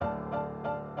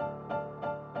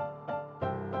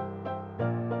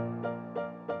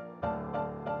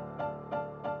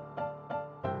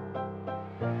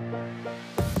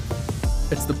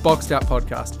It's the Boxed Out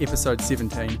Podcast, episode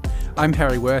 17. I'm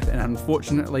Harry Worth, and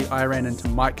unfortunately I ran into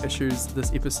mic issues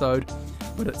this episode,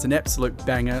 but it's an absolute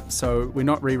banger, so we're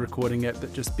not re-recording it,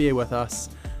 but just bear with us.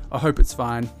 I hope it's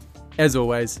fine. As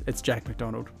always, it's Jack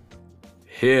McDonald.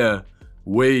 Here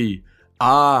we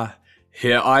are.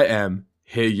 Here I am.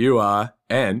 Here you are.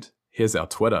 And here's our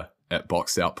Twitter at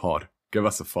Boxed Out Pod. Give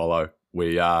us a follow.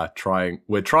 We're trying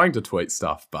to tweet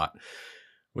stuff, but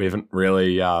we haven't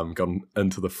really gone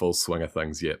into the full swing of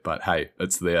things yet. But hey,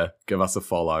 it's there. Give us a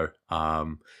follow.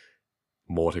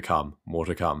 More to come.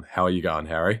 How are you going,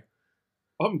 Harry?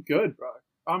 I'm good, bro.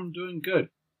 I'm doing good.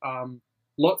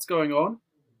 Lots going on.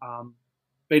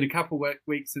 Been a couple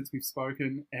weeks since we've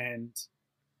spoken, and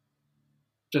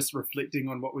just reflecting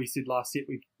on what we said last year,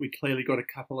 we clearly got a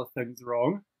couple of things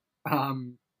wrong.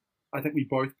 I think we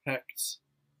both picked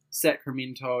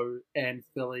Sacramento and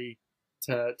Philly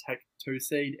to take the 2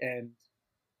 seed, and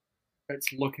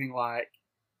it's looking like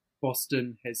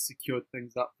Boston has secured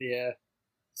things up there.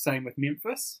 Same with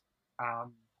Memphis.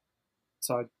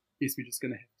 So I guess we're just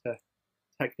going to have to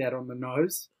take that on the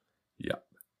nose. Yeah.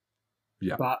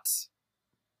 But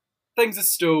things are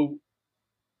still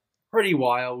pretty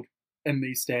wild in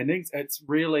these standings. It's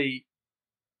really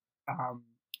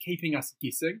keeping us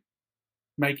guessing,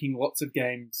 making lots of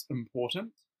games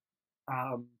important.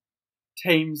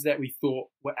 Teams that we thought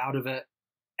were out of it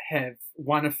have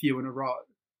won a few in a row.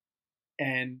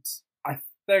 And I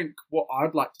think what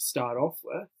I'd like to start off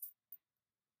with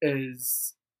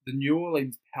is the New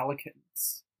Orleans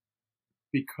Pelicans,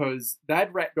 because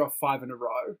they'd racked off 5 in a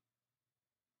row.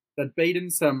 They'd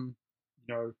beaten some,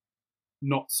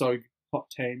 not so hot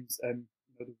teams, and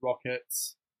the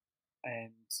Rockets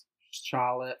and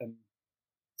Charlotte and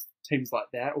teams like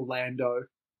that, Orlando.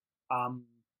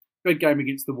 Big game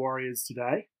against the Warriors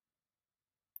today.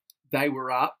 They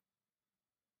were up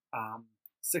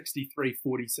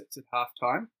 63-46 at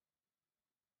halftime.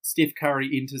 Steph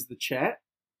Curry enters the chat,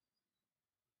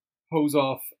 pulls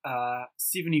off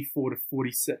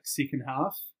 74-46 second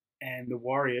half, and the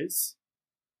Warriors,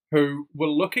 who were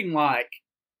looking like,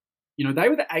 they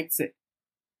were the 8th seed.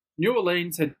 New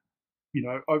Orleans had,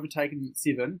 overtaken them at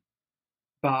 7,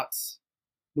 but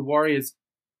the Warriors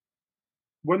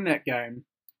win that game.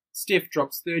 Steph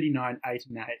drops 39, 8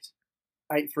 and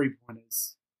 8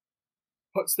 3-pointers,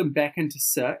 puts them back into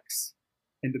 6,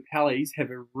 and the Pellies have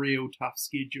a real tough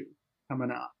schedule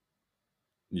coming up.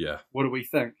 Yeah. What do we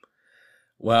think?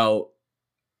 Well,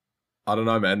 I don't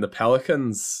know, man. The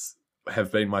Pelicans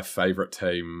have been my favourite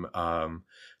team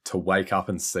to wake up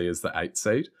and see as the 8th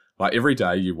seed. Like, every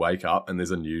day you wake up and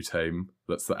there's a new team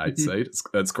that's the 8th seed.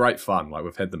 It's great fun. Like,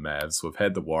 we've had the Mavs, we've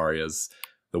had the Warriors,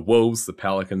 the Wolves, the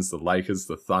Pelicans, the Lakers,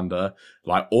 the Thunder.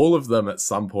 Like, all of them at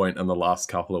some point in the last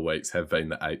couple of weeks have been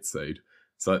the 8th seed.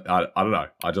 So, I don't know.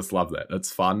 I just love that.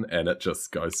 It's fun, and it just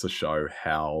goes to show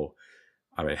how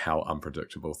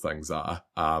unpredictable things are.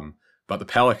 But the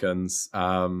Pelicans, it's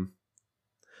going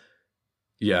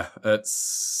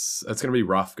to be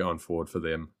rough going forward for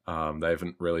them. They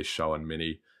haven't really shown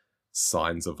many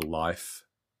signs of life,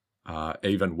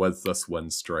 even with this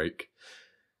win streak.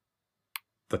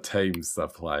 The teams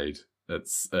they've played,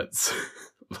 it's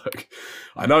look,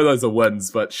 I know those are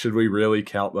wins, but should we really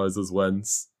count those as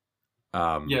wins?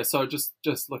 So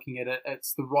just looking at it,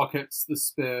 it's the Rockets, the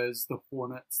Spurs, the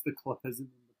Hornets, the Clippers, and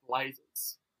the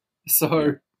Blazers.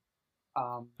 So,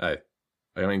 hey,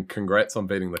 I mean, congrats on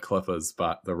beating the Clippers,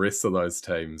 but the rest of those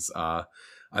teams are,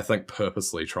 I think,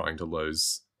 purposely trying to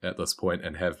lose at this point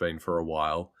and have been for a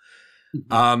while.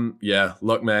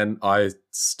 Look, man, I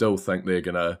still think they're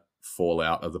gonna fall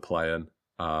out of the play-in.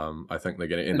 I think they're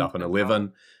going to end up in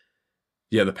 11.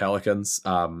 Yeah, the Pelicans.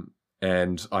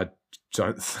 And I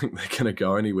don't think they're going to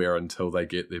go anywhere until they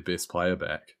get their best player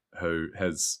back, who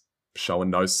has shown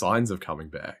no signs of coming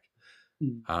back.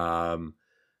 They're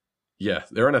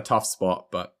in a tough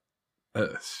spot, but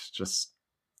it's just,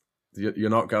 you're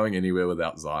not going anywhere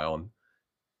without Zion.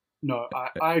 No,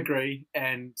 I agree.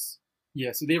 And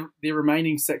so their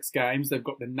remaining 6 games, they've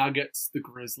got the Nuggets, the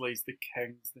Grizzlies, the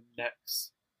Kings, the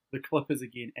Knicks, the Clippers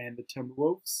again, and the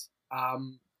Timberwolves.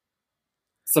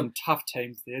 Some tough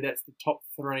teams there. That's the top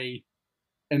 3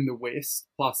 in the West,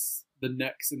 plus the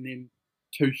Knicks, and then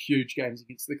 2 huge games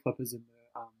against the Clippers and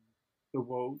the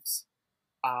Wolves.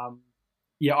 I'm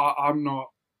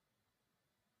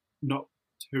not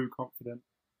too confident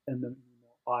in them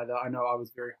anymore either. I know I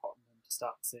was very hot on them to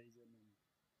start the season,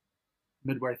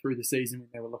 midway through the season when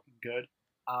they were looking good.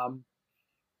 I'm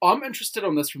interested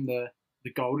on this from the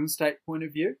Golden State point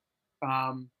of view.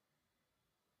 I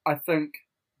think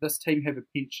this team have a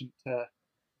penchant to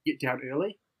get down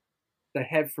early. They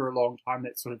have for a long time.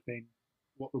 That's sort of been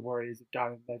what the Warriors have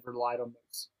done, and they've relied on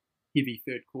those heavy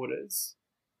third quarters.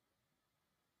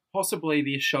 Possibly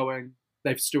they're showing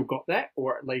they've still got that,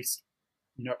 or at least,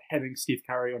 having Steph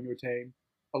Curry on your team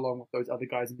along with those other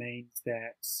guys means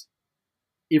that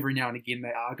every now and again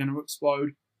they are going to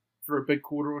explode for a big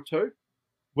quarter or two.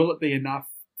 Will it be enough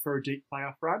for a deep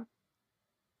playoff run?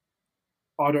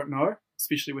 I don't know,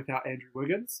 especially without Andrew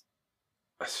Wiggins.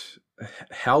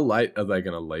 How late are they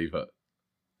going to leave it?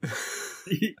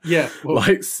 Yeah.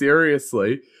 Well,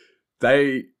 seriously,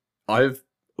 I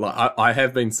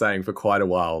have been saying for quite a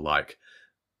while,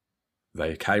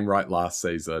 they came right last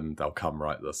season, they'll come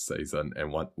right this season,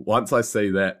 and once I see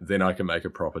that, then I can make a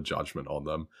proper judgment on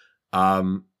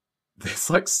them.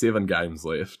 There's 7 games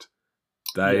left.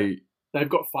 They've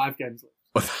got 5 games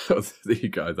left. There you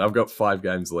go. They've got 5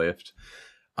 games left.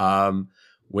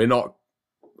 We're not.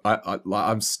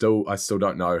 I still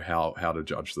don't know how to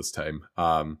judge this team.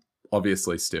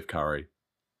 Obviously Steph Curry,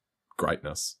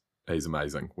 greatness. He's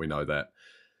amazing. We know that.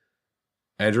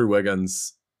 Andrew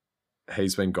Wiggins,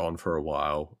 he's been gone for a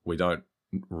while. We don't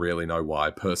really know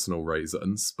why, personal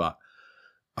reasons, but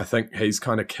I think he's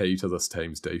kind of key to this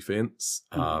team's defense.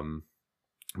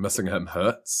 Missing him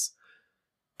hurts.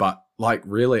 But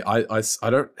really, I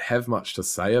don't have much to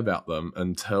say about them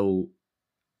until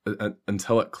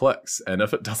it clicks. And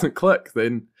if it doesn't click,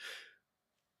 then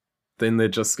they're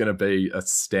just going to be a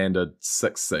standard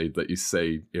 6 seed that you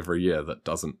see every year that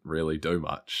doesn't really do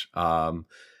much.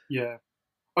 Yeah.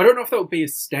 I don't know if that would be a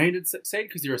standard 6 seed,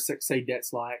 because you're a 6 seed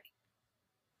that's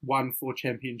won 4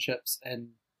 championships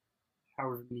in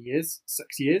however many years,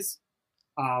 6 years,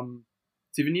 7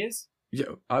 years.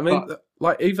 Yeah, I mean,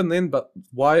 even then, but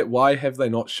why have they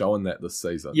not shown that this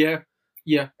season? Yeah.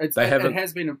 It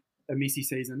has been a messy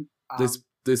season.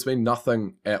 There's been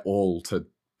nothing at all to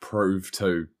prove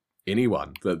to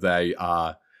anyone that they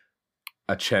are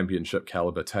a championship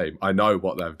caliber team. I know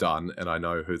what they've done and I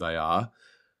know who they are,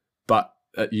 but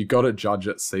you got to judge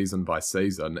it season by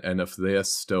season. And if they're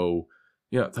still,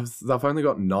 they've only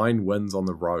got 9 wins on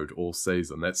the road all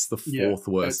season. That's the 4th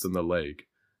worst in the league.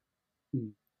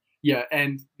 Yeah,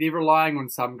 and they're relying on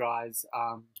some guys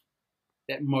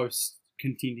that most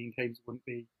contending teams wouldn't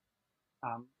be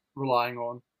relying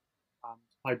on to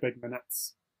play big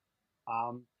minutes.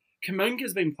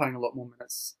 Kuminga's been playing a lot more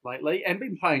minutes lately and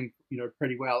been playing,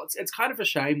 pretty well. It's kind of a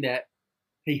shame that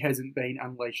he hasn't been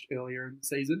unleashed earlier in the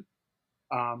season,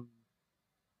 and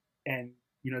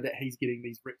that he's getting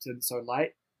these reps in so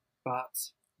late. But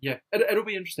yeah, it'll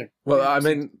be interesting. Well, I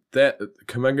mean, that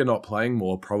Kuminga not playing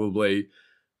more probably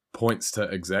points to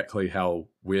exactly how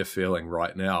we're feeling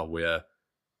right now, where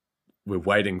we're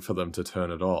waiting for them to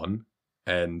turn it on,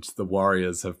 and the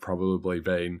Warriors have probably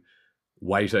been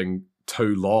waiting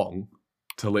too long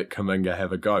to let Kuminga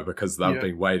have a go because they've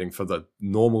been waiting for the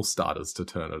normal starters to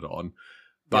turn it on.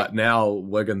 But now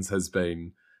Wiggins has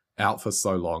been out for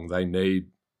so long, they need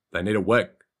a wing,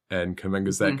 and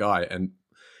Kuminga's that guy. And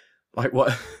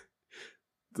what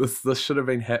this should have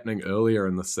been happening earlier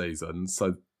in the season,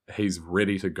 so he's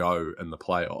ready to go in the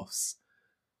playoffs.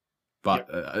 But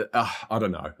I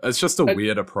don't know. It's just a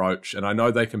weird approach, and I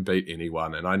know they can beat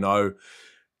anyone, and I know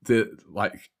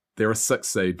they're a 6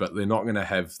 seed, but they're not going to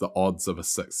have the odds of a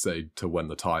 6 seed to win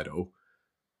the title.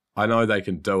 I know they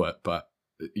can do it, but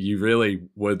you really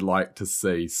would like to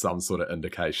see some sort of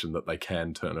indication that they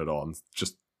can turn it on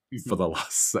just for the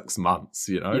last 6 months,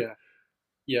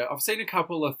 Yeah, I've seen a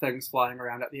couple of things flying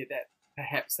around out there that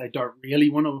perhaps they don't really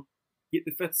want to get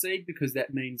the 5th seed because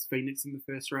that means Phoenix in the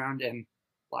first round, and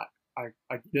I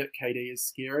get it, KD is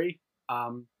scary.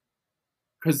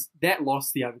 Because that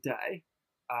loss the other day,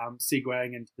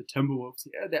 segueing into the Timberwolves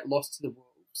here, that loss to the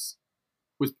Wolves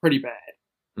was pretty bad.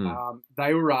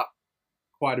 They were up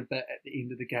quite a bit at the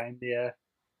end of the game there.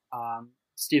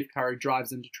 Steph Curry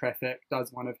drives into traffic,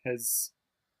 does one of his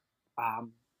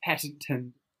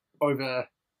patented over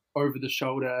the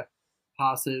shoulder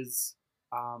passes,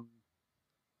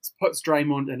 puts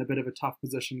Draymond in a bit of a tough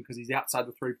position because he's outside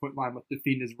the 3-point line with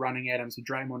defenders running at him. So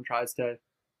Draymond tries to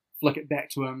flick it back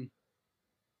to him.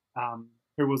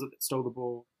 Who was it that stole the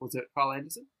ball? Was it Kyle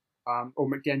Anderson? Or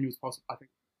McDaniels, possibly? I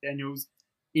think McDaniels.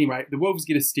 Anyway, the Wolves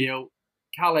get a steal.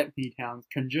 Karl Anthony Towns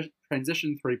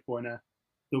transition 3-pointer.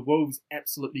 The Wolves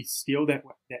absolutely steal that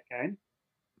game,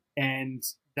 and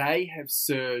they have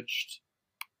surged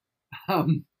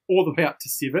all the way up to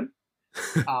 7.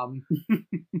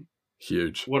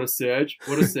 Huge. What a surge.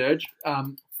 4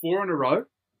 in a row.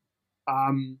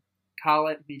 Karl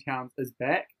Anthony Towns is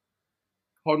back.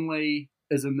 Conley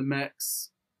is in the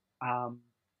mix,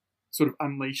 sort of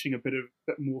unleashing a bit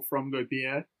more from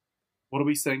Gobert. What are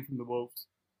we seeing from the Wolves?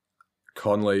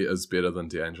 Conley is better than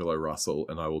D'Angelo Russell,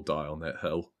 and I will die on that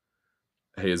hill.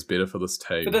 He is better for this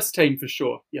team. For this team, for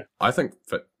sure, yeah. I think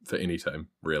for any team,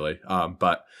 really.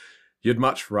 But you'd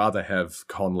much rather have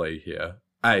Conley here,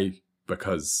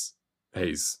 because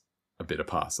he's a better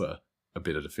passer, a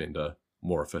better defender,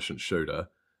 more efficient shooter,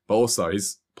 but also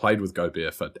he's played with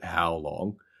Gobert for how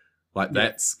long? Like,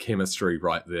 that's chemistry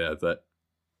right there that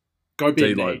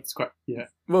Gobert needs quite, yeah.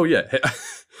 Well, yeah,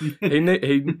 he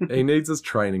needs his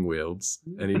training wheels,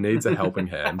 and he needs a helping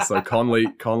hand. So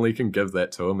Conley can give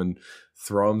that to him and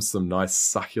throw him some nice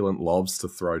succulent lobs to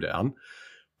throw down.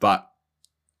 But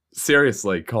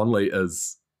seriously, Conley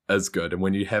is good, and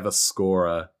when you have a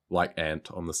scorer like Ant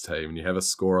on this team, and you have a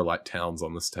scorer like Towns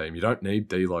on this team, you don't need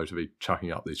D'Lo to be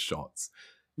chucking up these shots.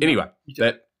 Anyway,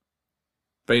 that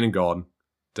been and gone.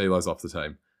 D'Lo's off the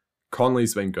team.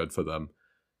 Conley's been good for them.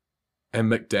 And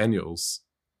McDaniels,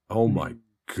 oh my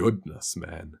goodness,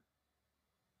 man.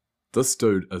 This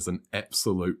dude is an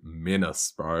absolute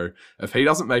menace, bro. If he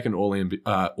doesn't make an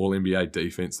All-NBA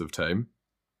defensive team,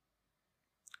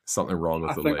 something wrong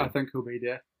with the league. I think he'll be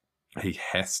there. He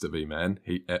has to be, man.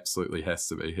 He absolutely has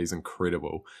to be. He's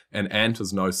incredible. And Ant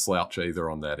is no slouch either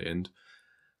on that end.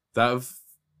 I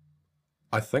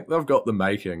think they've got the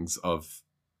makings of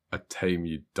a team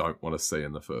you don't want to see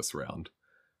in the first round.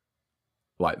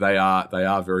 Like, they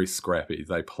are very scrappy.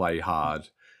 They play hard.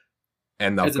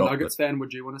 And they've As a Nuggets fan,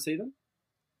 would you want to see them?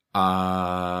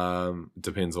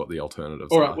 Depends what the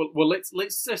alternatives are. All right, well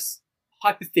let's just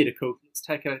hypothetical. Let's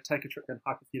take a trip down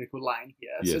hypothetical lane here.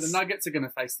 Yes. So the Nuggets are going to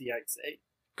face the 8 seed.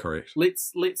 Correct.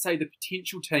 Let's say the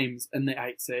potential teams in the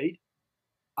 8 seed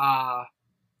are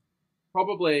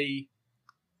probably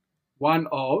one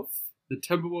of the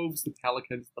Timberwolves, the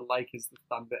Pelicans, the Lakers, the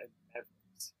Thunder, and the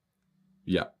Mavericks.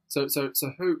 Yeah. So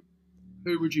who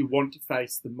would you want to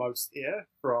face the most there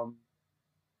from?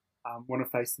 Want to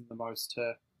face them the most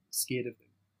to scared of them?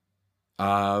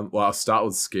 Well, I'll start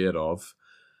with scared of.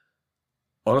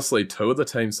 Honestly, 2 of the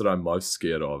teams that I'm most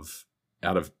scared of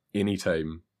out of any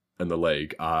team in the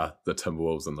league are the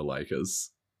Timberwolves and the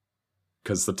Lakers.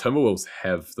 Because the Timberwolves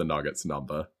have the Nuggets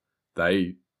number.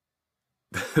 They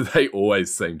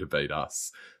always seem to beat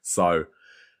us. So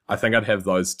I think I'd have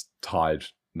those tied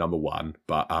number 1.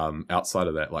 But outside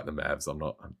of that, like the Mavs,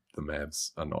 the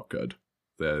Mavs are not good.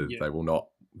 They will not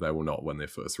win their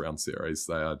first round series.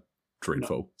 They are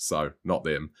dreadful. No. So not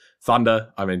them.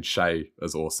 Thunder, I mean, Shea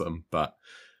is awesome, but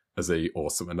is he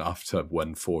awesome enough to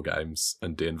win 4 games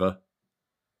in Denver?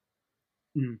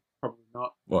 Probably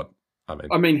not. What? I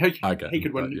mean, he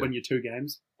could win you 2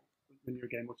 games. Win you a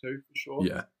game or 2 for sure.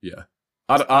 Yeah.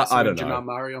 I don't know. Jamal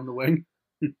Murray on the wing.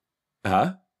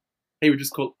 Huh? He would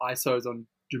just call ISOs on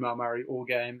Jamal Murray all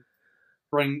game.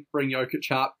 Bring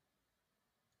Jokic up.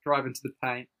 Drive into the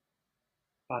paint.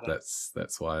 But,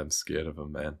 that's why I'm scared of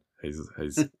him, man. He's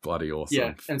bloody awesome.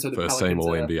 Yeah, and so the first Pelicans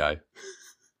team All NBA.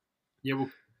 Yeah,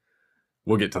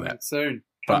 we'll get to that soon.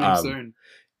 Soon.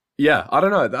 Yeah, I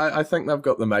don't know. I think they've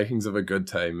got the makings of a good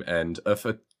team, and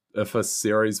if a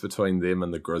series between them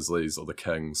and the Grizzlies or the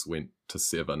Kings went to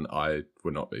 7, I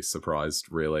would not be surprised,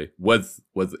 really, with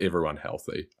everyone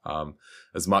healthy.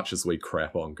 As much as we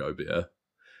crap on Gobert,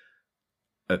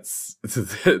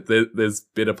 there's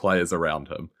better players around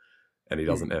him, and he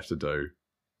doesn't have to do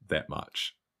that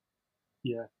much.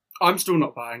 Yeah, I'm still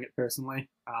not buying it personally.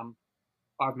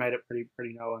 I've made it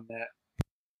pretty known that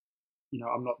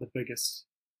I'm not the biggest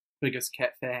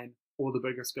Cat fan or the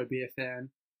biggest Gobert fan.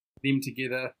 Them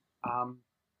together,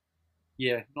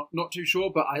 not too sure,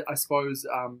 but I suppose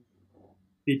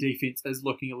their defense is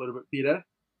looking a little bit better.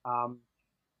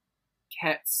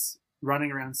 Cat's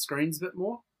running around screens a bit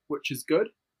more, which is good.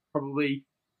 Probably,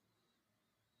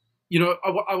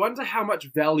 I wonder how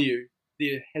much value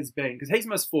there has been, because he's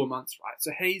missed 4 months, right?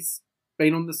 So he's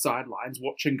been on the sidelines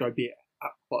watching Gobert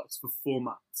up close for 4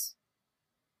 months.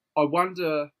 I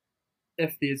wonder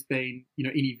if there's been,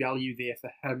 any value there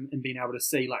for him in being able to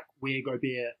see like where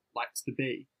Gobert likes to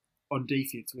be on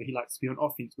defense, where he likes to be on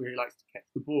offense, where he likes to catch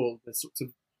the ball, the sorts of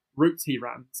routes he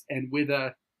runs, and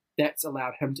whether that's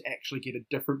allowed him to actually get a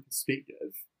different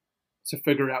perspective to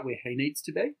figure out where he needs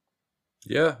to be.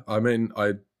 Yeah, I mean,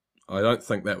 I don't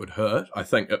think that would hurt. I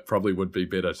think it probably would be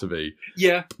better to be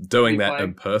doing that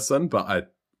in person,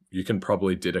 but you can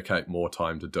probably dedicate more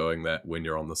time to doing that when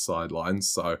you're on the sidelines.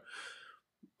 So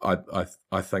I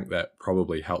think that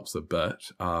probably helps a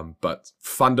bit. But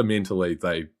fundamentally,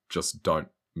 they just don't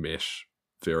mesh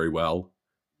very well.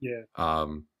 Yeah.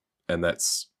 And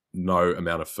that's no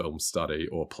amount of film study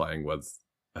or playing with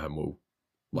will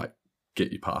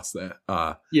get you past that.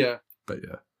 Yeah. But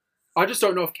yeah. I just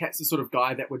don't know if Cat's the sort of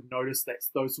guy that would notice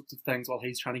those sorts of things while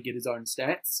he's trying to get his own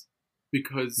stats.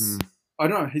 because I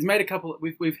don't know. He's made a couple.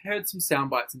 We've heard some sound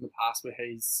bites in the past where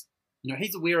he's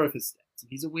he's aware of his stats and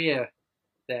he's aware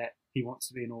that he wants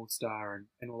to be an all-star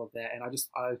and all of that. And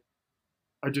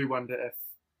I do wonder if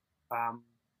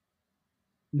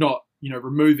not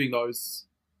removing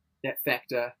that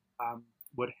factor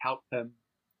would help him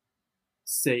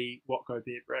see what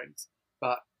Gobert brings.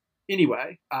 But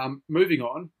anyway, moving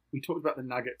on, we talked about the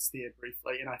Nuggets there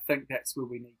briefly, and I think that's where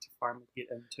we need to finally get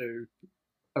into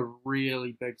a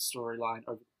really big storyline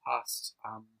over the past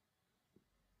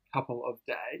couple of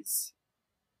days.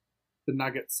 The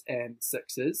Nuggets and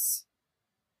Sixers,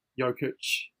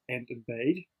 Jokic and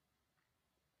Embiid.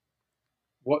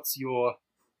 What's your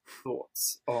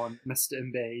thoughts on Mr.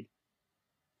 Embiid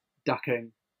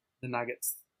ducking the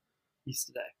Nuggets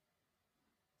yesterday?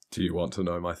 Do you want to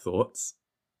know my thoughts?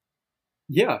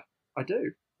 Yeah, I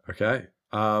do. Okay.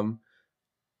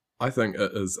 I think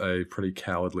it is a pretty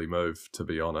cowardly move, to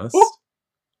be honest.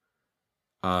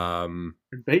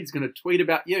 Embiid's going to tweet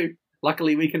about you.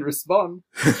 Luckily, we can respond.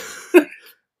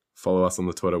 Follow us on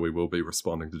the Twitter. We will be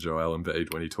responding to Joel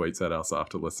Embiid when he tweets at us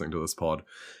after listening to this pod.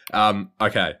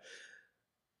 Okay.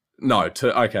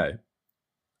 Okay.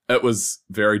 It was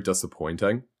very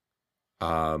disappointing.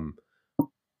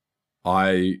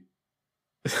 I,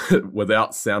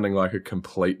 without sounding like a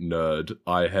complete nerd,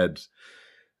 I had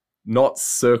not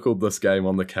circled this game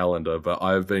on the calendar, but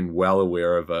I've been well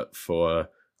aware of it for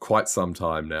quite some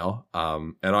time now.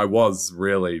 And I was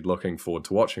really looking forward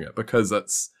to watching it because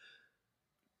it's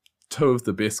two of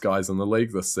the best guys in the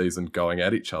league this season going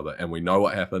at each other. And we know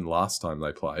what happened last time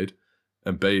they played.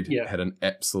 Embiid had an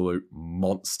absolute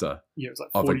monster it was like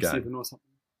of a 47 game. or something.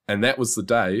 And that was the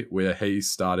day where he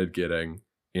started getting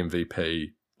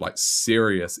MVP, like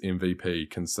serious MVP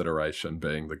consideration,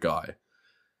 being the guy.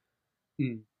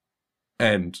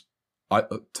 And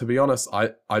to be honest,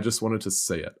 I just wanted to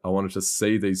see it. I wanted to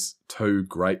see these two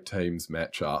great teams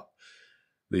match up.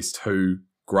 These two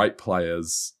great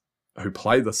players who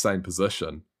play the same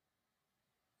position,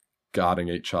 guarding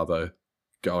each other,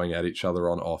 going at each other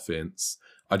on offense.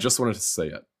 I just wanted to see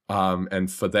it.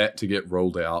 And for that to get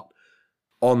ruled out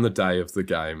on the day of the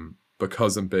game,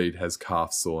 because Embiid has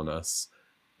calf soreness,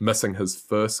 missing his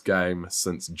first game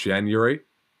since January,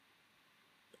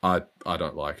 I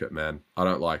don't like it, man. I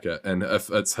don't like it. And if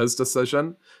it's his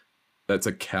decision, that's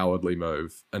a cowardly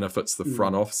move. And if it's the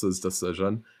front office's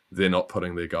decision, they're not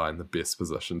putting their guy in the best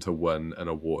position to win an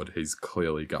award he's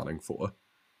clearly gunning for.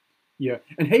 Yeah,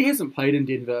 and he hasn't played in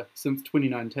Denver since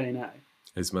 2019, eh?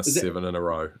 He's missed 7 in a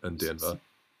row in Denver.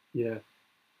 Yeah.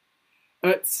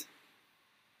 It's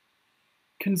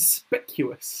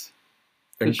conspicuous.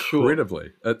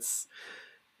 Incredibly. Sure. It's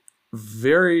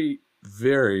very,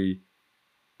 very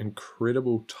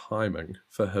incredible timing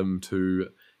for him to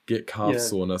get calf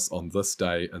soreness on this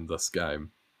day in this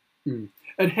game.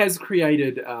 It has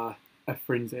created a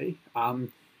frenzy.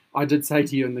 I did say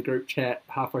to you in the group chat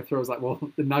halfway through, I was like, well,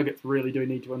 the Nuggets really do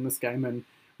need to win this game. And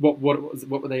what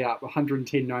were they up?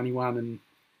 110-91, and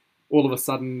all of a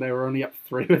sudden they were only up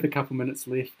 3 with a couple minutes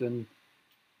left. And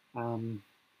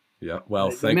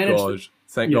well,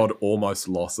 thank God almost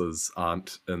losses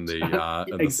aren't in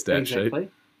the stat sheet.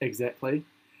 Exactly.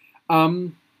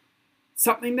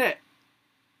 Something that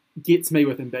gets me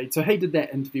with Embiid. So he did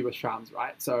that interview with Shams,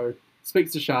 right? So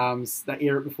speaks to Shams, they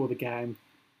air it before the game.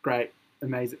 Great,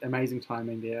 amazing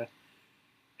timing there.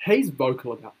 He's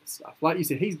vocal about this stuff. Like you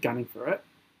said, he's gunning for it.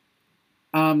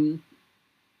 And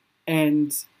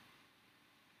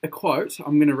a quote,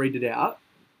 I'm going to read it out,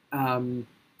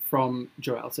 from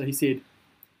Joel. So he said,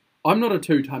 "I'm not a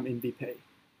 2-time MVP.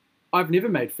 I've never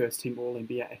made first team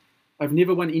All-NBA. I've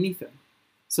never won anything.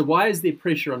 So why is there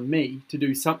pressure on me to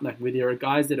do something where there are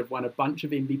guys that have won a bunch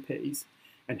of MVPs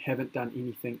and haven't done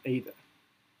anything either?"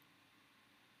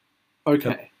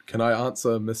 Okay. Can I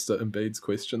answer Mr. Embiid's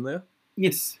question there?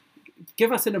 Yes.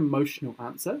 Give us an emotional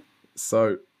answer.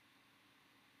 So,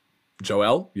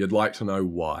 Joel, you'd like to know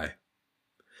why.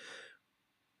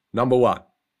 Number 1,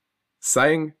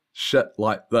 saying shit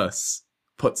like this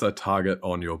puts a target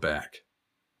on your back.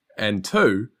 And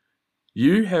 2,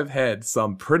 you have had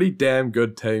some pretty damn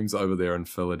good teams over there in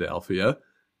Philadelphia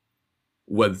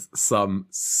with some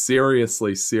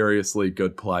seriously, seriously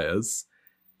good players,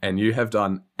 and you have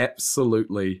done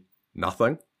absolutely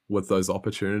nothing with those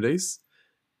opportunities.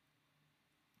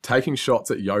 Taking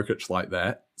shots at Jokic like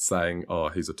that, saying, oh,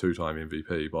 he's a 2-time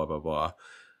MVP, blah, blah,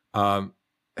 blah.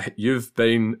 You've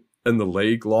been in the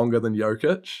league longer than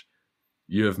Jokic.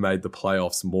 You have made the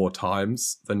playoffs more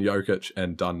times than Jokic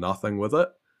and done nothing with it.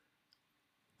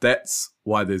 That's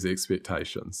why there's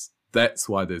expectations. That's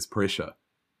why there's pressure.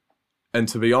 And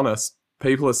to be honest,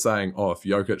 people are saying, oh, if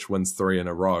Jokic wins 3 in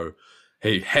a row,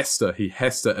 he has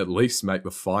to at least make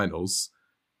the finals.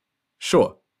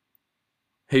 Sure.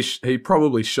 He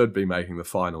probably should be making the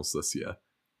finals this year.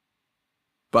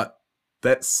 But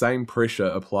that same pressure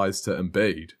applies to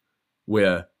Embiid,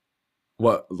 where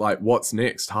what's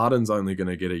next? Harden's only going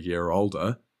to get a year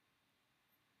older.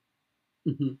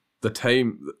 Mm-hmm. The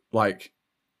team, like,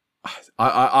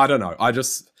 I don't know.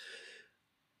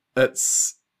 It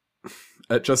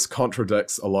just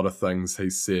contradicts a lot of things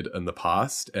he's said in the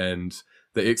past, and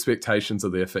the expectations are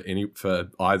there for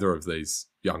either of these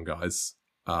young guys.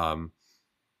 I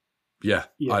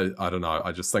don't know.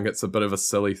 I just think it's a bit of a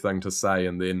silly thing to say,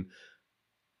 and then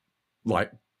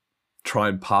like try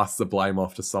and pass the blame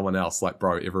off to someone else. Like,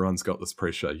 bro, everyone's got this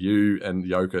pressure. You and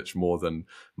Jokic more than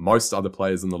most other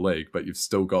players in the league, but you've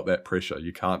still got that pressure.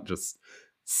 You can't just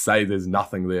say there's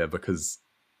nothing there because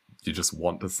you just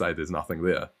want to say there's nothing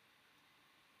there.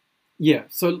 Yeah,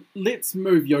 so let's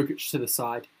move Jokic to the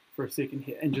side for a second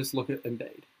here and just look at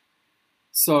Embiid.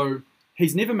 So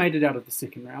he's never made it out of the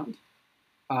second round.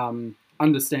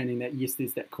 Understanding that, yes,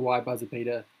 there's that Kawhi buzzer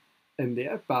beater in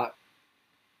there, but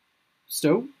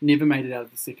still never made it out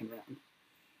of the second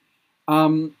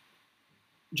round.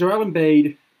 Joel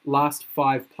Embiid, last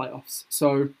 5 playoffs.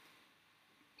 So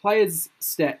players'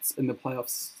 stats in the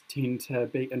playoffs tend to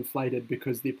be inflated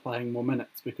because they're playing more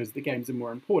minutes, because the games are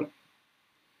more important.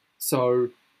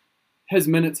 So his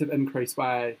minutes have increased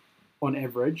by, on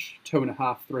average,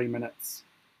 2.5, 3 minutes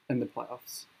in the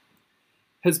playoffs.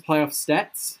 His playoff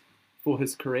stats for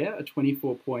his career are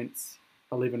 24 points,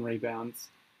 11 rebounds,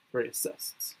 3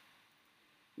 assists.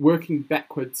 Working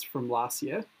backwards from last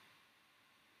year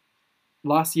in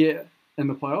the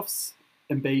playoffs,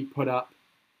 Embiid put up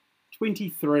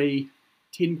 23,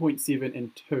 10.7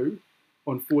 and 2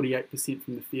 on 48%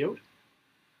 from the field.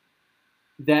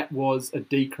 That was a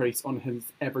decrease on his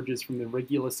averages from the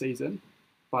regular season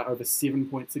by over 7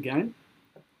 points a game,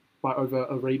 by over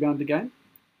a rebound a game.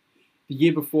 The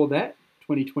year before that,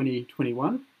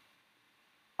 2020-21,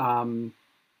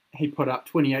 he put up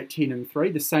 28, 10 and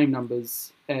 3, the same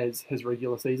numbers as his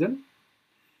regular season.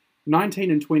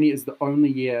 19 and 20 is the only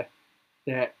year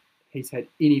that he's had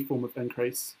any form of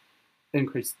increase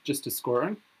just to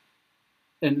scoring.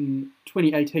 In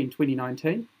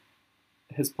 2018-2019,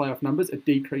 his playoff numbers, a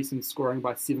decrease in scoring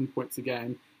by 7 points a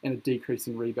game and a decrease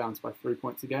in rebounds by 3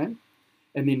 points a game.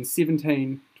 And then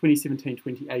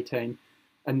 2017-2018,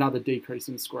 another decrease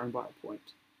in scoring by a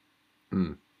point.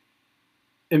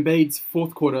 Embiid's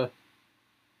fourth quarter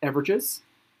averages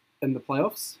in the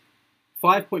playoffs,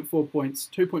 5.4 points,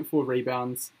 2.4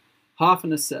 rebounds, half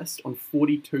an assist on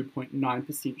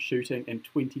 42.9% shooting and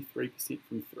 23%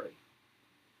 from 3.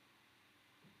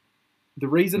 The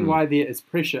reason why there is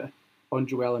pressure on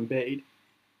Joel Embiid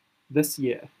this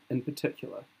year in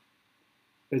particular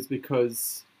is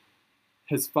because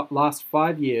his last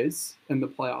 5 years in the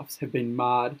playoffs have been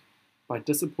marred by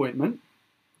disappointment,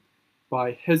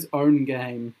 by his own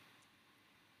game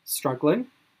struggling.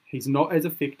 He's not as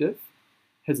effective.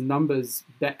 His numbers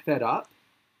back that up.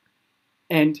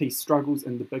 And he struggles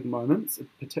in the big moments,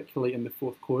 particularly in the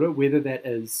fourth quarter, whether that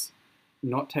is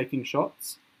not taking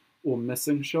shots or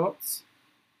missing shots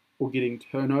or getting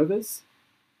turnovers.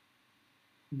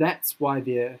 That's why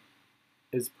there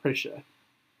is pressure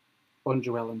on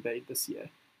Joel Embiid this year.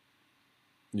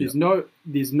 There's no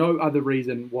other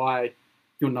reason why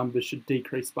your numbers should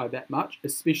decrease by that much,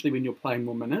 especially when you're playing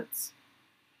more minutes.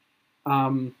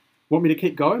 Want me to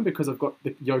keep going? Because I've got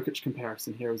the Jokic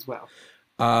comparison here as well.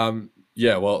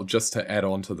 Well, just to add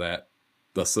on to that,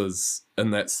 this is,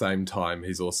 in that same time,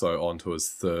 he's also on to his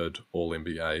 3rd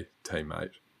All-NBA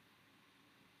teammate.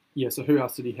 Yeah, so who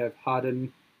else did he have?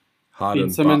 Harden, Ben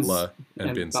Simmons, Butler,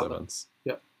 and Ben Butler. Simmons.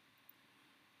 Yep.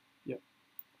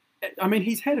 I mean,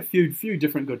 he's had a few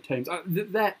different good teams.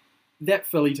 That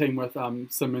Philly team with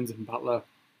Simmons and Butler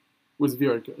was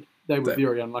very good. They were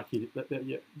very unlucky.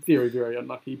 Very, very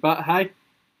unlucky. But hey,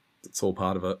 it's all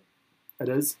part of it. It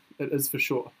is for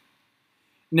sure.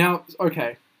 Now,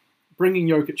 okay, bringing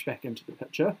Jokic back into the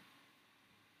picture.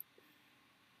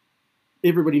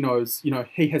 Everybody knows,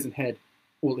 he hasn't had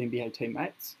all NBA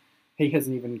teammates. He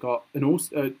hasn't even got had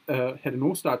an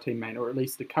All-Star teammate, or at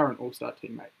least a current All-Star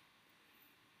teammate.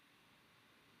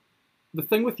 The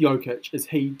thing with Jokic is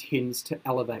he tends to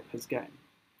elevate his game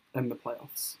in the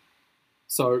playoffs.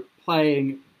 So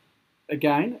playing,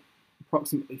 again,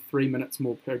 approximately 3 minutes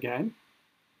more per game.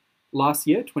 Last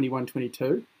year,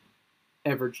 21-22,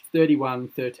 averaged 31,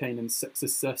 13 and 6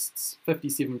 assists,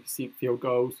 57% field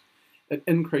goals, an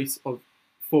increase of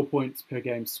 4 points per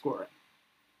game scoring.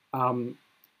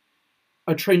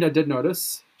 A trend I did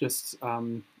notice, just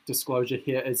disclosure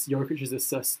here is Jokic's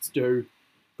assists do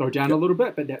go down a little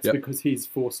bit, but that's because he's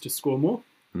forced to score more.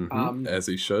 As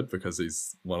he should, because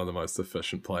he's one of the most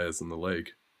efficient players in the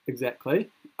league. Exactly.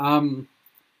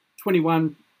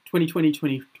 2020,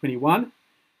 2021,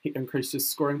 he increased his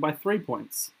scoring by 3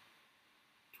 points.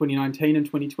 2019 and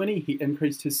 2020, he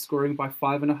increased his scoring by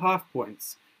 5.5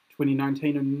 points.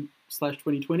 2019 and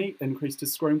 /2020 increased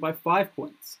his scoring by 5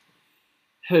 points.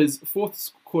 His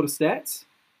fourth quarter stats,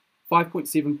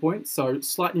 5.7 points, so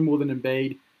slightly more than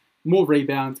Embiid, more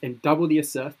rebounds and double the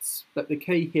assists, but the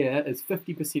key here is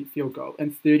 50% field goal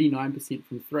and 39%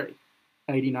 from three,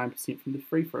 89% from the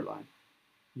free throw line.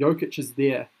 Jokic is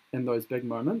there in those big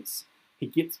moments. He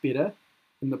gets better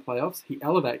in the playoffs. He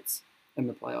elevates in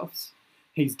the playoffs.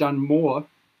 He's done more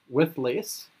with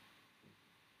less.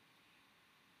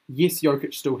 Yes,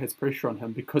 Jokic still has pressure on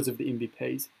him because of the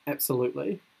MVPs,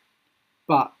 absolutely.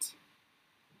 But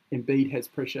Embiid has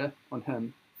pressure on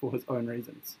him for his own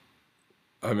reasons.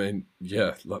 I mean,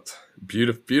 yeah, look,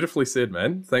 beautifully said,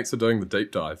 man. Thanks for doing the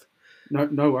deep dive.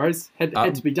 No worries. Had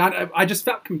to be done. I just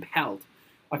felt compelled.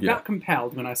 I felt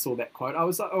compelled when I saw that quote. I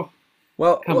was like, oh,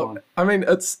 well, come on. I mean,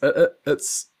 it's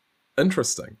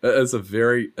interesting. It is a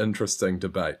very interesting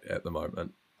debate at the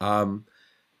moment. And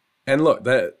look,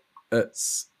 that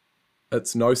it's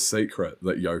no secret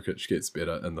that Jokic gets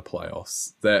better in the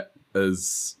playoffs. That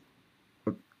is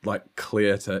like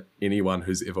clear to anyone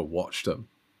who's ever watched him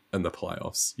in the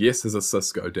playoffs. Yes, his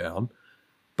assists go down,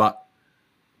 but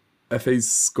if he's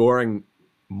scoring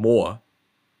more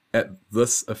at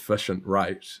this efficient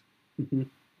rate,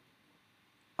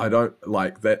 I don't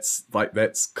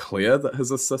that's clear that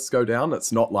his assists go down.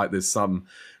 It's not like there's some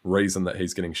reason that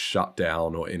he's getting shut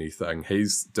down or anything.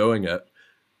 He's doing it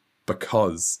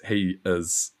because he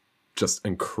is just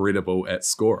incredible at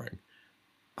scoring.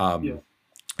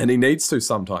 And he needs to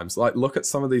sometimes. Like, look at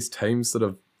some of these teams that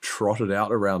have trotted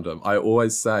out around him. I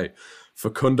always say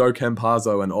Facundo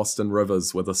Campazzo and Austin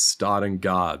Rivers were the starting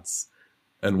guards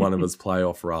in one of his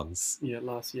playoff runs. Yeah,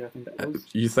 last year I think that was.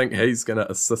 You think he's going to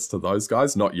assist to those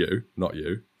guys? Not you,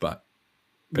 but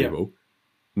people. Yeah.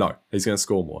 No, he's going to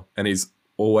score more. And he's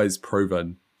always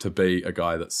proven to be a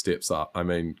guy that steps up. I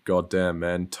mean, goddamn,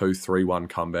 man, 2-3-1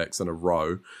 comebacks in a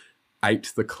row.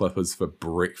 Ate the Clippers for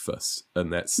breakfast in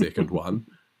that second one.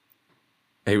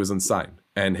 He was insane.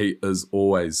 And he is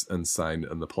always insane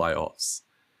in the playoffs.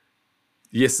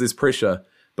 Yes, there's pressure,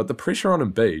 but the pressure on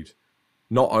Embiid,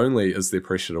 not only is there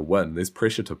pressure to win, there's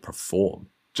pressure to perform.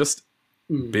 Just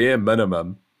bare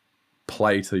minimum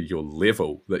play to your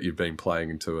level that you've been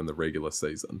playing to in the regular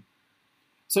season.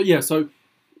 So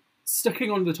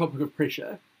sticking on the topic of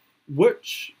pressure,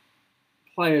 which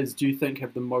players do you think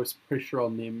have the most pressure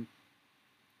on them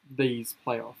these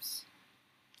playoffs?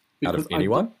 Because out of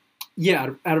anyone?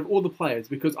 Out of all the players,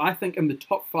 because I think in the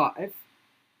top five,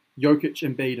 Jokic,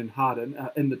 Embiid, and Harden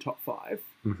are in the top five.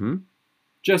 Mm-hmm.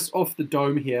 Just off the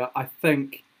dome here, I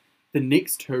think the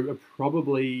next two are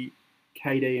probably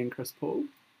KD and Chris Paul.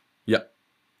 Yeah,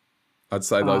 I'd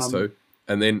say those two.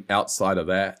 And then outside of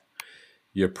that,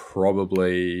 you're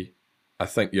probably, I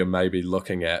think you're maybe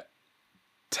looking at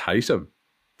Tatum,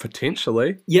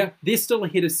 potentially. Yeah, they're still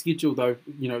ahead of schedule though,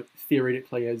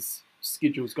 theoretically as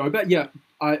schedules go. But yeah,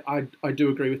 I do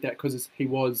agree with that because he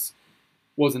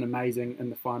wasn't amazing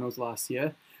in the finals last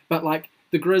year. But like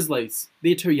the Grizzlies,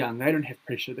 they're too young. They don't have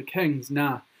pressure. The Kings,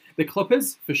 nah. The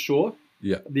Clippers, for sure.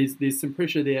 Yeah. There's some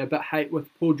pressure there. But hey, with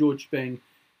Paul George being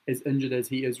as injured as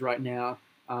he is right now,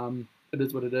 it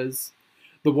is what it is.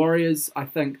 The Warriors, I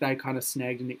think they kind of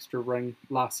snagged an extra ring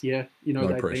last year. They've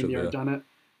been there and done it.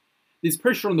 There's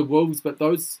pressure on the Wolves, but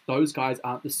those guys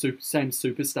aren't the same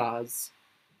superstars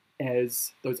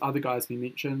as those other guys we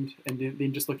mentioned. And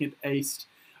then just looking at the East,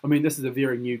 I mean, this is a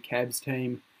very new Cavs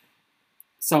team,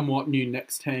 somewhat new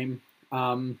Knicks team.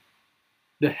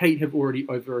 The Heat have already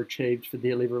overachieved for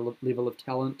their level of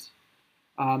talent.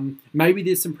 Maybe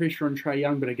there's some pressure on Trae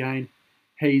Young, but again,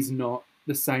 he's not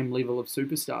the same level of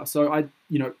superstar. So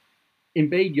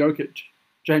Embiid, Jokic,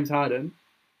 James Harden,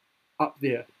 up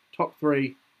there, top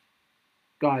three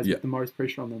guys with the most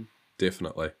pressure on them.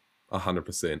 Definitely,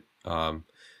 100%.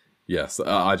 Yes,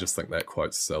 I just think that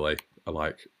quote's silly.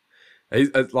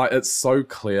 It's so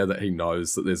clear that he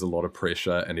knows that there's a lot of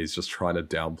pressure and he's just trying to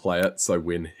downplay it. So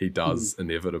when he does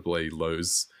inevitably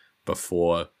lose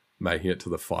before making it to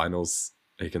the finals,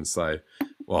 he can say,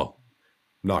 well,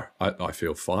 no, I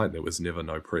feel fine. There was never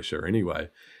no pressure anyway.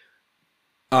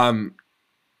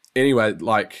 Anyway,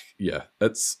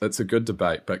 it's a good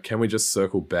debate, but can we just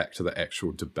circle back to the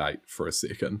actual debate for a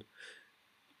second?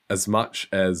 As much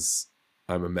as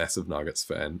I'm a massive Nuggets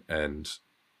fan and,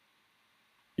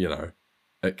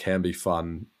 it can be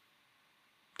fun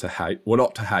hate. Well,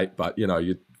 not to hate, but you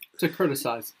to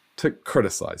criticize. To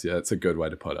criticize, yeah, it's a good way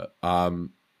to put it.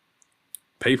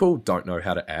 People don't know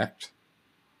how to act.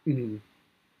 Mm.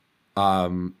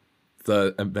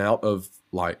 The amount of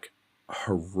like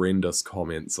horrendous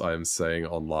comments I am seeing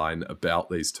online about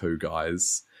these two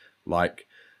guys, like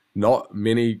not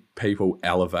many people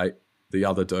elevate the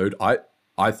other dude. I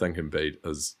think Embiid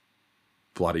is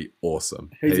bloody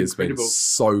awesome. He's he has incredible. been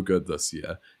so good this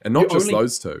year, and not just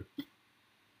those two.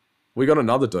 We got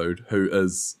another dude who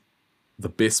is the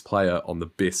best player on the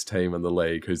best team in the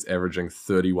league, who's averaging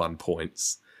 31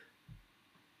 points.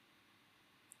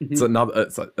 Mm-hmm.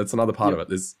 It's another part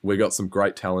of it. We got some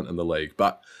great talent in the league,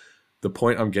 but the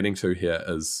point I'm getting to here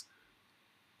is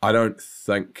I don't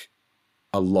think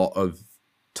a lot of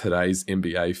today's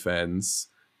NBA fans,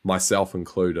 myself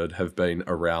included, have been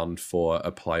around for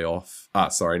an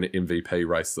MVP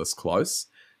race this close,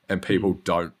 and people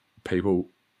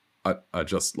are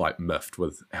just like miffed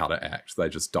with how to act. They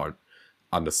just don't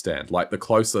understand. Like the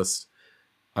closest,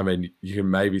 I mean, you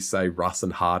can maybe say Russ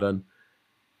and Harden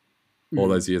all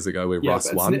those years ago where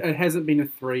Russ won. It hasn't been a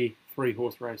three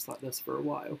horse race like this for a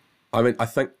while. I mean, I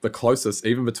think the closest,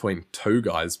 even between two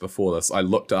guys before this, I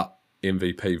looked up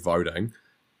MVP voting.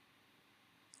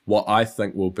 What I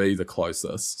think will be the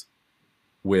closest,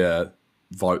 where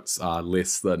votes are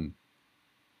less than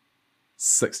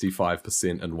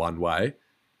 65% in one way,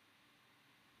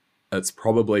 it's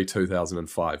probably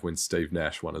 2005 when Steve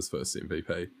Nash won his first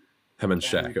MVP. Him and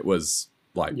Shaq, it was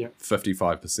like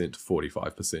 55% to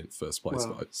 45% first place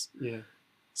votes. Yeah.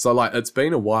 So like it's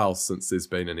been a while since there's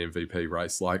been an MVP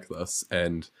race like this,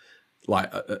 and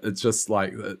like it's just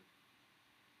like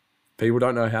people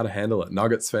don't know how to handle it.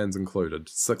 Nuggets fans included,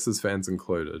 Sixers fans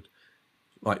included,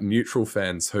 like neutral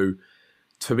fans who,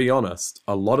 to be honest,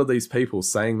 a lot of these people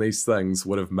saying these things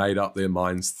would have made up their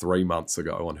minds 3 months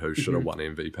ago on who should have won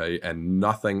MVP, and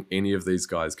nothing any of these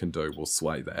guys can do will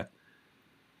sway that.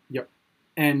 Yep.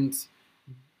 And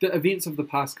the events of the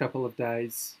past couple of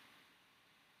days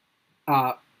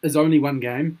is only one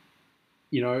game.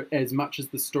 You know, as much as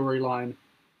the storyline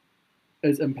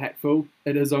is impactful,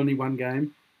 it is only one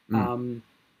game.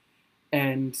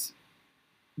 And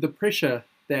the pressure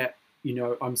that,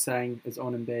 I'm saying is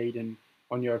on Embiid and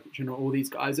on Jokic and all these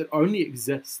guys, it only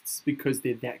exists because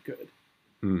they're that good.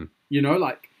 Who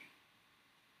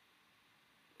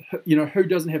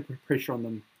doesn't have pressure on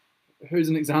them? Who's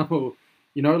an example?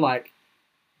 Like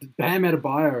Bam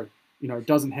Adebayo,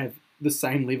 doesn't have the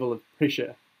same level of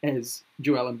pressure as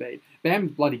Joel Embiid.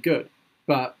 Bam's bloody good,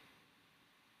 but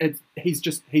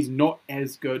he's not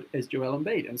as good as Joel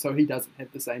Embiid, and so he doesn't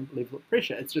have the same level of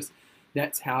pressure. It's just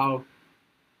that's how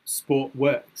sport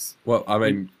works. Well, I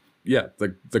mean,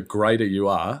 the greater you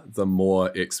are, the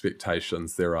more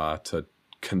expectations there are to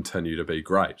continue to be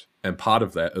great, and part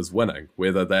of that is winning.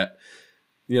 Whether that,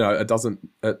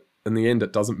 in the end,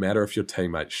 it doesn't matter if your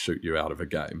teammates shoot you out of a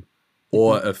game,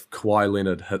 or if Kawhi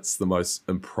Leonard hits the most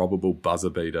improbable buzzer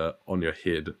beater on your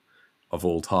head of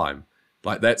all time.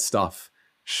 Like that stuff,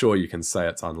 sure, you can say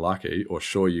it's unlucky, or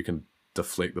sure, you can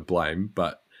deflect the blame,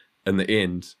 but in the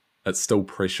end, it's still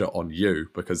pressure on you,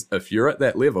 because if you're at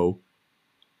that level,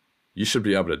 you should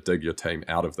be able to dig your team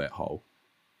out of that hole.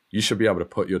 You should be able to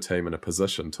put your team in a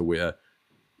position to where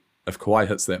if Kawhi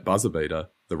hits that buzzer beater,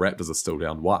 the Raptors are still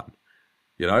down 1.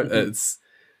 It's,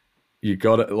 you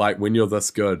got it. Like when you're this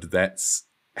good, that's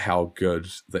how good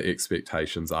the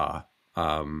expectations are.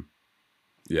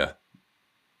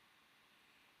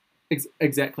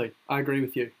 Exactly. I agree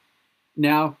with you.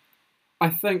 Now, I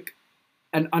think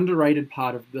an underrated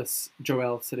part of this,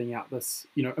 Joel sitting out this,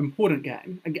 important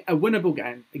game, a winnable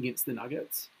game against the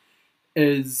Nuggets,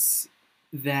 is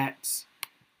that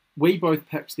we both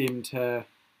picked them to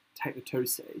take the 2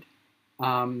 seed.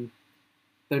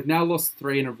 They've now lost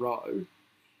 3 in a row.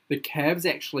 The Cavs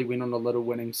actually went on a little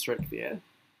winning streak there,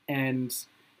 and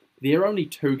they're only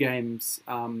 2 games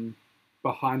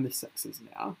behind the Sixers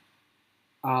now.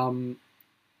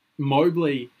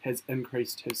 Mobley has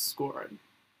increased his scoring.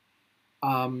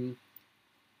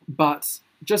 But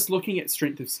just looking at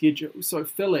strength of schedule, so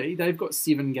Philly, they've got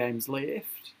 7 games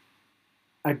left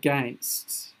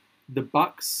against the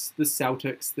Bucks, the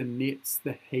Celtics, the Nets,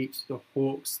 the Heat, the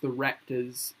Hawks, the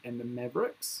Raptors, and the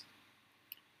Mavericks.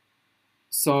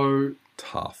 So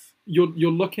tough. You're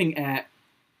looking at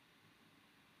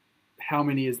how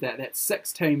many is that? That's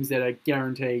 6 teams that are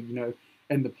guaranteed,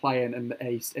 in the play-in in the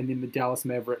East, and then the Dallas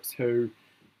Mavericks, who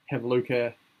have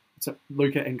Luka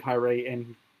and Kyrie,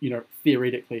 and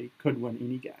theoretically could win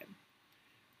any game.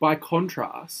 By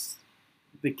contrast,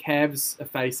 the Cavs are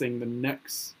facing the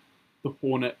Knicks, the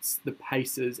Hornets, the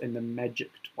Pacers, and the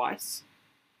Magic twice.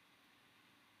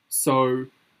 So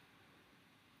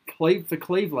for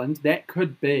Cleveland, that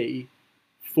could be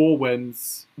 4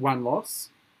 wins, 1 loss.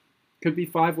 Could be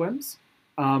 5 wins.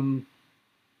 And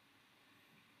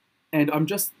I'm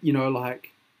just,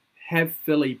 like, have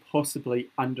Philly possibly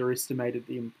underestimated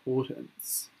the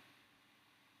importance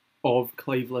of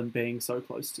Cleveland being so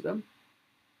close to them?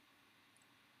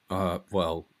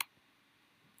 Well,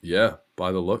 yeah,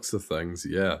 by the looks of things,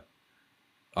 yeah.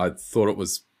 I thought it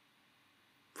was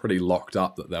pretty locked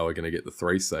up that they were going to get the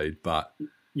 3 seed, but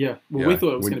yeah, well, we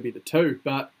thought it was going to be the 2,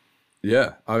 but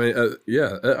yeah, I mean,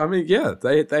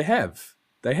 they have,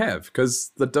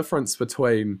 because the difference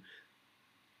between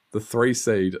the 3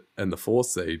 seed and the 4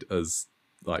 seed is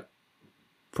like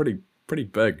pretty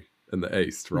big in the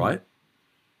East, right?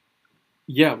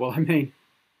 Yeah, well, I mean,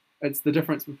 it's the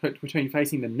difference between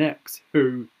facing the Knicks,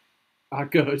 who are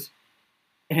good,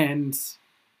 and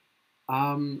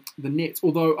the Nets.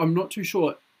 Although I'm not too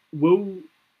sure, will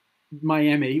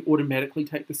Miami automatically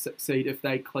take the 6th seed if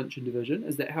they clinch a division?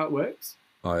 Is that how it works?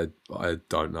 I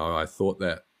don't know. I thought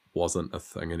that wasn't a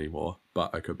thing anymore,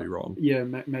 but I could be wrong. Yeah,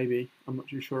 maybe. I'm not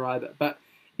too sure either. But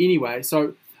anyway,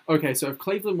 so if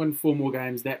Cleveland win 4 more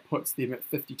games, that puts them at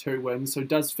 52 wins. So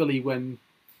does Philly win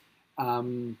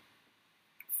 4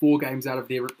 games out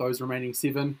of those remaining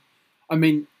 7? I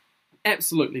mean,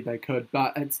 absolutely they could,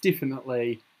 but it's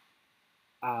definitely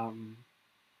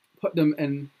put them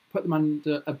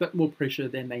under a bit more pressure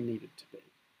than they needed to be.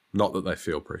 Not that they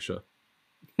feel pressure.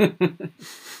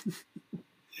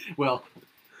 Well,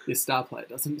 their star player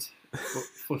doesn't,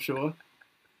 for sure.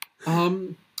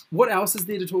 What else is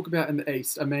there to talk about in the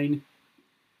East? I mean,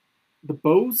 the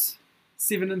Bulls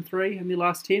 7-3 in their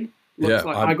last 10. Looks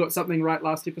like I got something right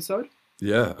last episode.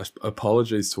 Yeah,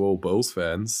 apologies to all Bulls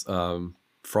fans.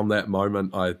 From that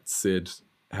moment, I said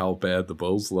how bad the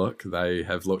Bulls look. They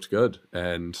have looked good,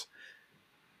 and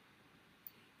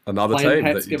another team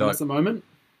that you don't. Us a moment.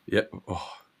 Yeah.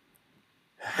 Oh,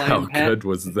 how good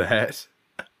was that?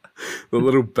 The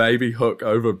little baby hook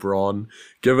over Bron,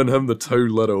 giving him the too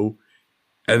little,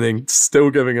 and then still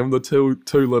giving him the too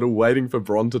little, waiting for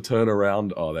Bron to turn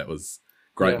around. Oh, that was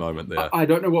a great moment there. I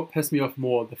don't know what pissed me off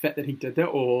more, the fact that he did that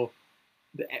or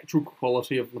the actual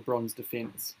quality of LeBron's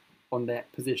defense on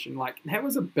that possession. Like, that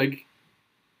was a big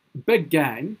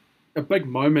game, a big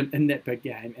moment in that big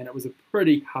game, and it was a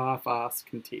pretty half-assed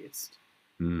contest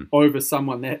over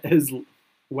someone that is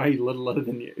way littler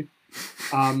than you.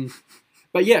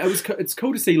 But yeah, it's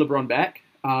cool to see LeBron back.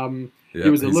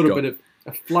 There was a little bit of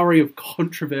a flurry of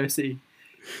controversy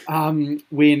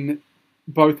when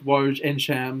both Woj and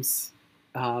Shams,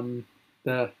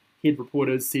 the head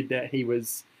reporters, said that he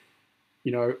was,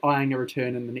 eyeing a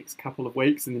return in the next couple of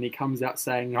weeks, and then he comes out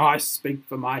saying, "I speak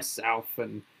for myself,"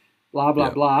 and blah blah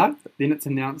blah. Then it's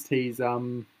announced he's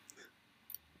going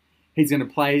to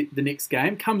play the next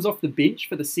game. Comes off the bench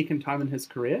for the 2nd time in his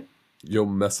career. You're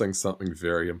missing something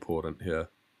very important here.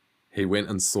 He went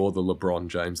and saw the LeBron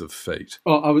James of feet.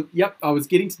 Oh, I was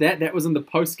getting to that. That was in the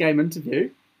post-game interview.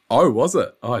 Oh, was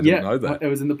it? Oh, I didn't know that. It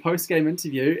was in the post-game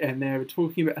interview, and they were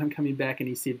talking about him coming back, and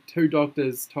he said 2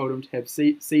 doctors told him to have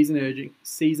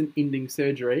season-ending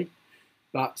surgery,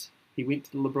 but he went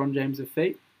to the LeBron James of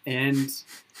feet, and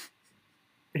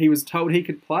he was told he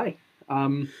could play.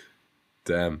 Damn.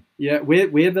 Yeah,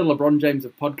 we're the LeBron James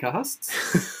of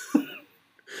podcasts.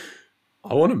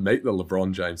 I want to meet the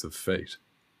LeBron James of feet.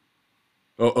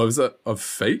 Oh, is it of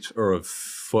feet or of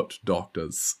foot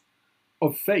doctors?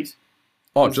 Of feet.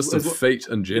 Oh, just of feet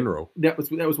in general. That was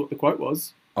what the quote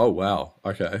was. Oh wow.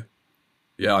 Okay.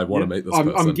 Yeah, I want to meet this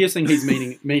person. I'm guessing he's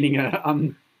meaning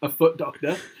a foot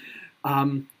doctor.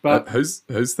 But who's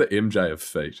the MJ of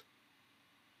feet,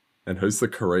 and who's the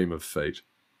Kareem of feet?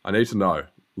 I need to know.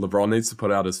 LeBron needs to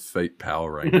put out his feet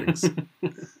power rankings.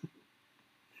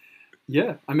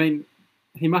 Yeah, I mean,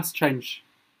 he must change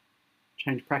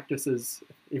practices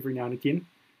every now and again.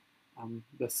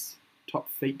 This top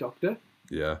feet doctor.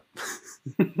 Yeah.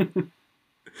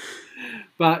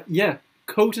 But yeah,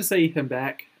 cool to see him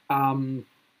back.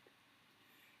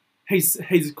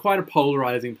 He's quite a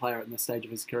polarizing player at this stage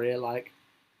of his career. Like,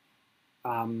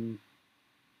 the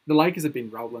Lakers have been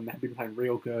rolling. They've been playing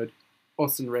real good.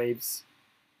 Austin Reeves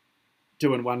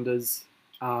doing wonders.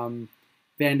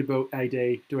 Vanderbilt,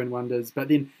 AD doing wonders. But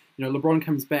then, LeBron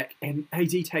comes back and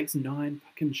AD takes 9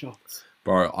 fucking shots.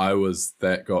 Bro,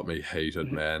 that got me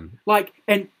heated, man. Like,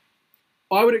 and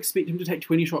I would expect him to take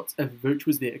 20 shots if Vooch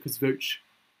was there, because Vooch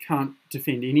can't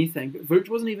defend anything. But Vooch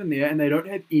wasn't even there, and they don't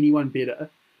have anyone better.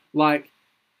 Like,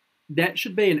 that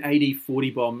should be an AD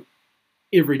 40 bomb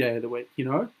every day of the week,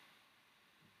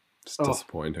 It's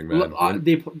disappointing, man. Look,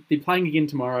 they're playing again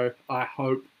tomorrow. I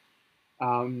hope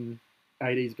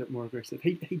AD's a bit more aggressive.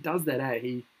 He does that, eh?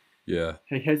 He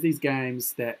has these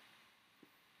games that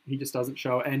he just doesn't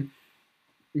show, and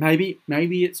maybe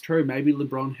it's true. Maybe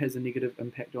LeBron has a negative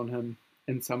impact on him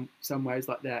in some ways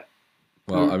like that.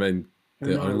 Well, I mean,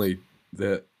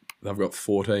 they've got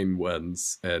 14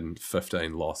 wins and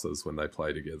 15 losses when they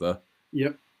play together.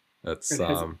 Yep. It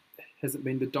hasn't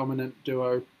been the dominant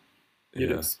duo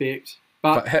you'd expect.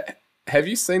 But have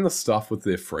you seen the stuff with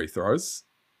their free throws?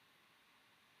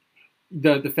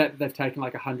 The fact that they've taken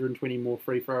like 120 more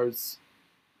free throws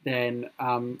than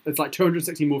it's like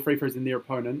 260 more free throws than their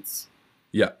opponents.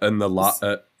 Yeah, in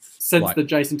the since the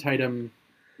Jason Tatum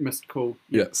missed call.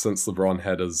 Yeah, since LeBron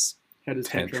had his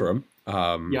tantrum.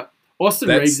 Austin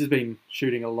Reeves has been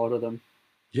shooting a lot of them.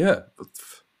 Yeah,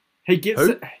 he gets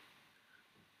it.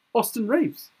 Austin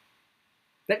Reeves.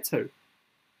 That's who.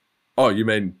 Oh, you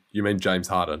mean James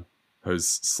Harden, who's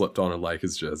slipped on a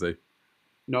Lakers jersey?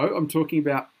 No, I'm talking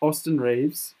about Austin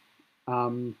Reeves,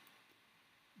 the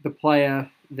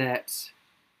player that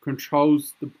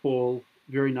controls the ball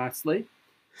very nicely.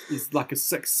 He's like a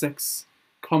 6'6"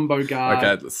 combo guard.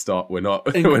 Okay, let's stop. We're not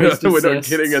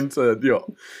getting into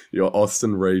your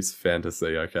Austin Reeves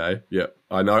fantasy. Okay, yeah,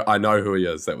 I know who he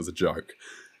is. That was a joke.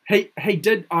 He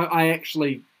did. I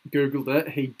actually Googled it.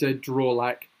 He did draw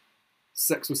like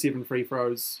 6 or 7 free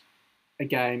throws a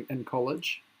game in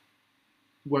college,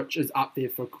 which is up there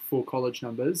for college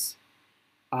numbers.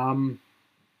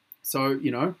 So,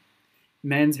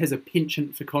 Mans has a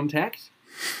penchant for contact.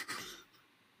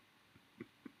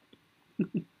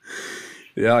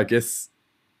 Yeah, I guess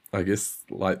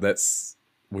like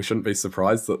we shouldn't be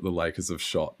surprised that the Lakers have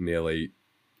shot nearly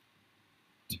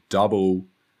double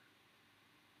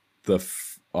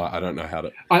I don't know how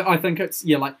to... I think it's,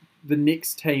 like the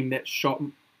next team that shot...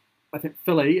 I think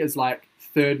Philly is like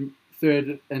third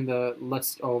in the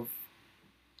list of...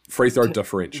 Free throw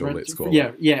differential, let's call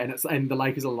it. Yeah, and the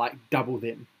Lakers are like double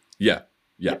them. Yeah.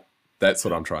 That's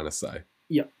what I'm trying to say.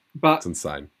 Yeah, but... It's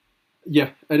insane.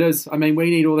 Yeah, it is. I mean, we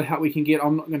need all the help we can get.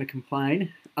 I'm not going to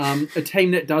complain. A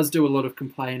team that does do a lot of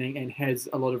complaining and has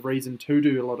a lot of reason to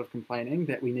do a lot of complaining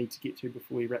that we need to get to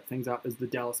before we wrap things up is the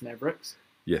Dallas Mavericks.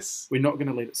 Yes. We're not going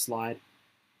to let it slide.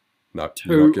 No,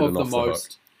 two of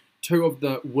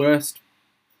the worst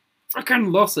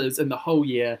freaking losses in the whole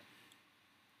year.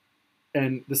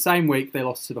 In the same week, they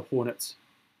lost to the Hornets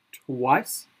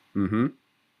twice. Mm-hmm.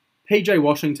 PJ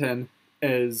Washington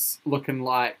is looking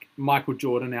like Michael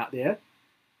Jordan out there.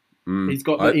 He's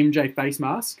got the MJ face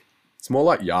mask. It's more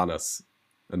like Giannis,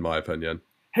 in my opinion.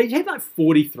 He had like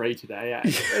 43 today,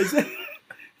 eh?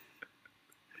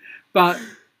 But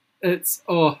it's,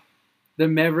 the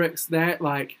Mavericks,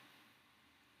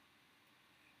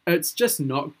 it's just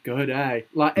not good, eh?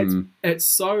 Like, it's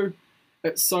so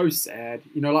sad.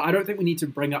 I don't think we need to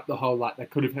bring up the whole, they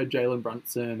could have had Jalen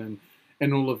Brunson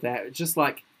and all of that. It's just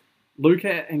like,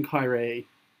 Luka and Kyrie,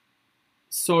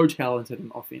 so talented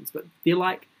in offense, but they're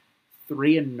like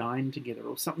 3-9 together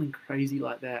or something crazy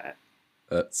like that.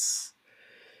 It's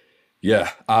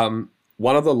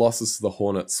one of the losses to the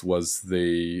Hornets was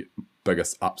the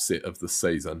biggest upset of the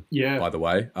season. Yeah. By the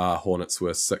way, Hornets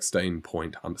were 16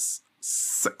 point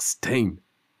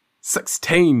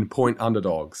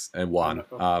underdogs and won.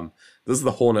 This is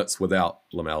the Hornets without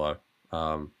LaMelo.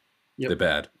 They're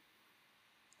bad.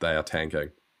 They are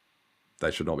tanking. They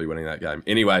should not be winning that game.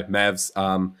 Anyway, Mavs,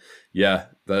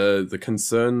 the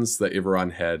concerns that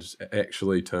everyone had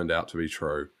actually turned out to be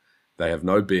true. They have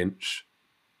no bench.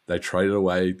 They traded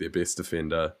away their best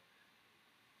defender.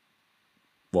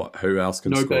 What? Who else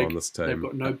can score on this team? They've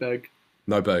got no big.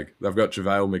 No big. They've got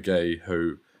JaVale McGee,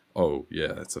 who,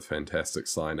 that's a fantastic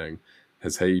signing.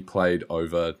 Has he played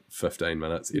over 15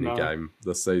 minutes any game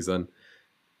this season?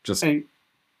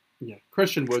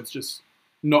 Christian Wood's just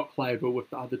not playable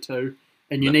with the other two.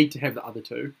 And you need to have the other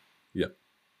two. Yep.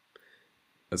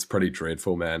 It's pretty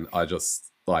dreadful, man. I just,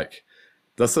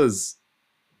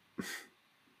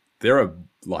 there are,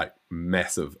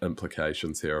 massive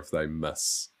implications here if they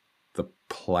miss the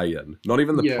play-in. Not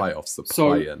even the playoffs, the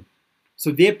play-in.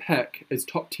 So their pick is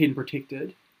top 10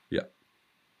 protected. Yeah.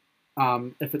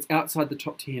 If it's outside the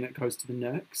top 10, it goes to the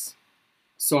Knicks.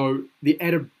 So they're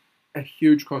at a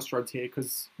huge crossroads here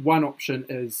because one option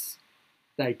is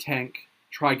they tank,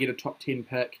 try get a top 10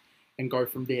 pick and go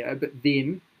from there. But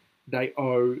then they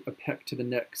owe a pick to the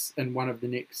Knicks in one of the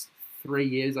next 3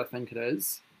 years, I think it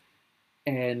is.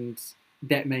 And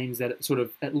that means that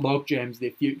it log jams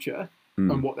their future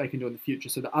on what they can do in the future.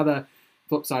 So the other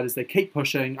flip side is they keep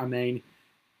pushing. I mean,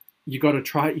 they've got to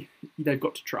try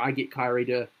get Kyrie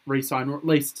to re-sign or at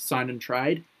least sign and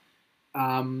trade.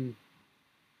 And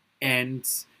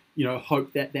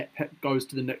hope that pick goes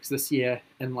to the Knicks this year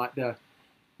in like the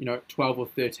 12 or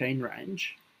 13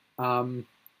 range.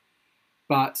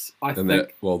 But I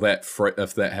think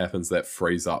if that happens, that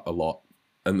frees up a lot,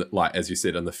 and like as you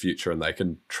said, in the future, and they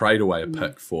can trade away a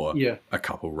pick for a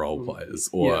couple role players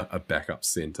or a backup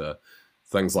center,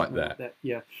 things like that.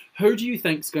 Yeah. Who do you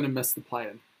think's going to miss the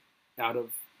play-in out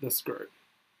of this group?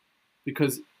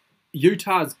 Because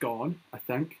Utah's gone, I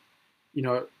think.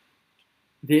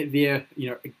 They're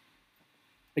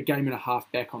a game and a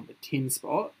half back on the 10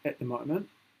 spot at the moment.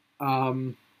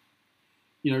 Do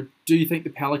you think the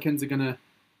Pelicans are gonna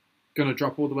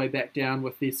drop all the way back down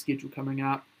with their schedule coming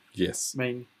up? Yes. I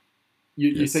mean,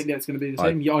 you think that's going to be the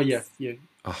same? Yeah.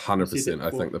 100%.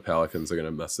 I think the Pelicans are going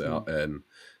to miss out, and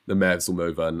the Mavs will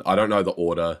move in. I don't know the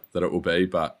order that it will be,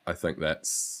 but I think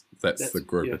that's the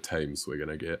group of teams we're going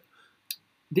to get.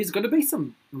 There's going to be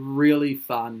some really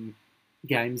fun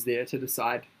games there to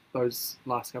decide those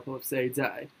last couple of seeds,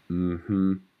 eh?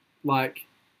 Mm-hmm. Like,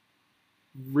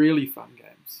 really fun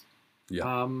games.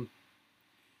 Yeah.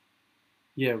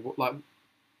 Like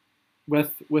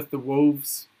with the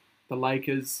Wolves, the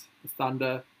Lakers, the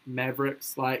Thunder,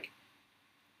 Mavericks, like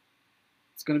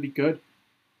it's going to be good.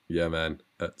 Yeah, man.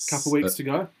 It's a couple weeks to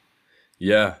go.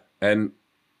 Yeah, and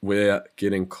we're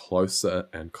getting closer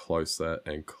and closer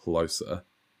and closer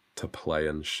to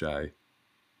playing Shea.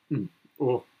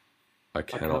 Oh, I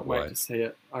can't wait to see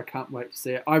it. I can't wait to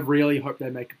see it. I really hope they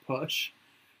make a push,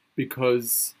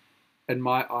 because in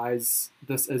my eyes,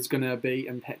 this is going to be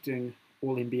impacting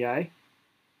All NBA.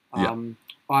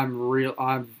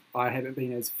 I haven't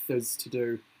been as fizzed to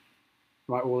do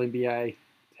my All NBA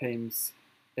teams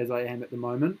as I am at the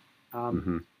moment.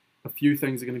 A few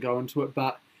things are going to go into it,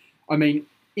 but I mean,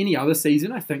 any other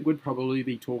season, I think would probably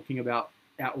be talking about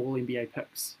our All NBA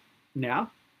picks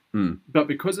now. But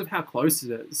because of how close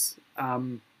it is,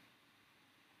 I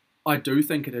do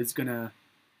think it is going to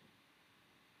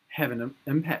have an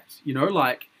impact.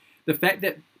 Like the fact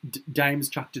that Dame's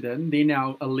chucked it in. They're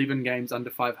now 11 games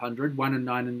under 500,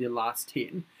 1-9 in their last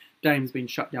 10. Dame's been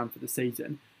shut down for the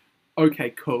season. Okay,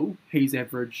 cool. He's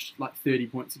averaged like 30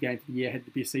 points a game for the year, had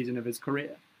the best season of his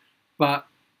career. But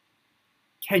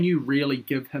can you really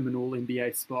give him an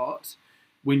All-NBA spot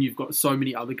when you've got so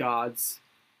many other guards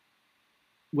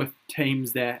with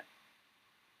teams that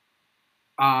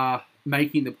are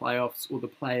making the playoffs or the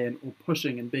play-in or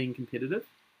pushing and being competitive?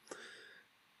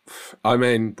 I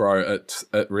mean, bro, it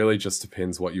really just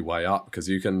depends what you weigh up, because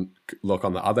you can look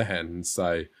on the other hand and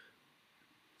say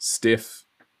Steph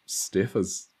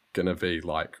is going to be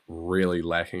like really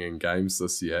lacking in games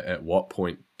this year. At what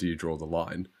point do you draw the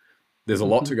line? There's a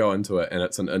lot to go into it, and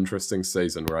it's an interesting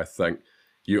season where I think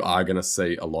you are going to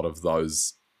see a lot of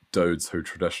those dudes who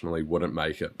traditionally wouldn't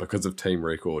make it because of team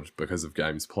record, because of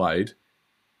games played.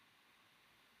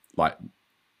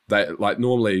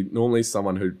 Normally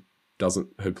someone who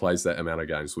plays that amount of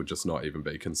games would just not even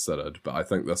be considered. But I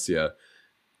think this year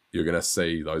you're going to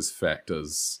see those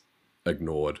factors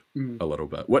ignored a little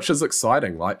bit, which is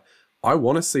exciting. Like, I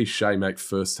want to see Shea make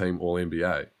first team All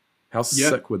NBA. How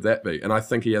sick would that be? And I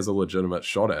think he has a legitimate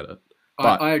shot at it.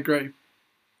 But, I agree.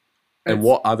 And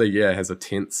what other year has a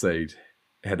 10th seed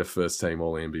had a first team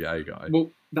All NBA guy?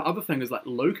 Well, the other thing is like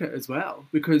Luka as well,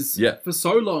 because for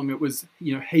so long it was,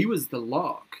 he was the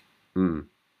lock.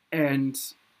 And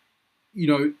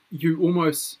you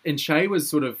almost, and Shea was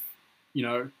sort of,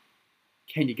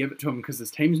 can you give it to him because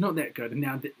his team's not that good? And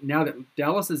now that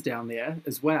Dallas is down there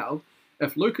as well,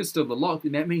 if Luka's still the lock,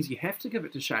 then that means you have to give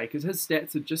it to Shea because his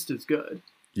stats are just as good.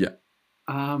 Yeah.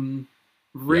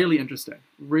 Really interesting.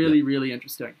 Really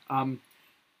interesting.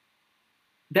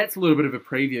 That's a little bit of a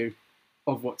preview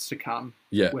of what's to come.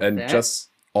 Yeah, and just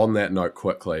on that note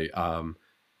quickly,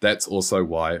 that's also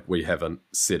why we haven't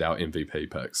set our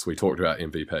MVP picks. We talked about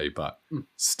MVP, but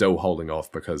still holding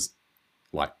off because,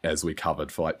 like, as we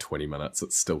covered for like 20 minutes,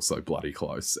 it's still so bloody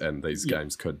close, and these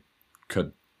games could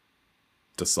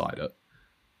decide it.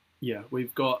 Yeah,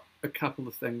 we've got a couple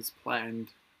of things planned.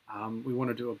 We want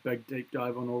to do a big deep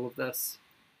dive on all of this.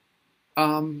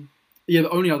 The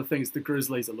only other thing is the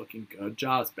Grizzlies are looking good.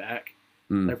 Jar's back.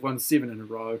 They've won 7 in a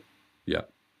row. Yeah.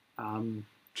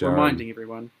 Reminding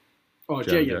everyone. Oh,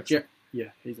 Jar, yeah,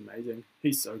 he's amazing.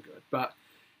 He's so good. But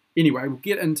anyway, we'll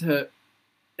get into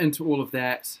all of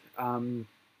that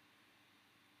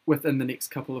within the next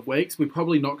couple of weeks. We're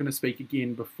probably not going to speak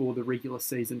again before the regular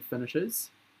season finishes,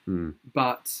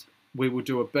 but we will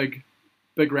do a big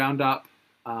roundup,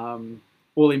 all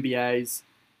NBAs,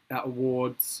 our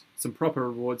awards, some proper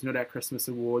awards, not our Christmas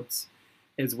awards,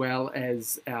 as well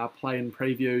as our play-in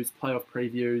previews, playoff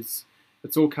previews.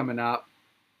 It's all coming up.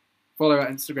 Follow our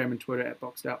Instagram and Twitter at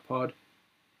BoxedOutPod.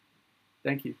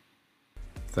 Thank you.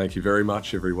 Thank you very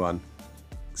much, everyone.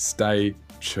 Stay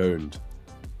tuned.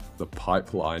 The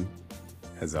Pipeline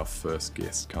has our first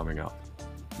guest coming up.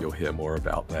 You'll hear more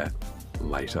about that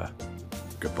later.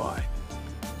 Goodbye.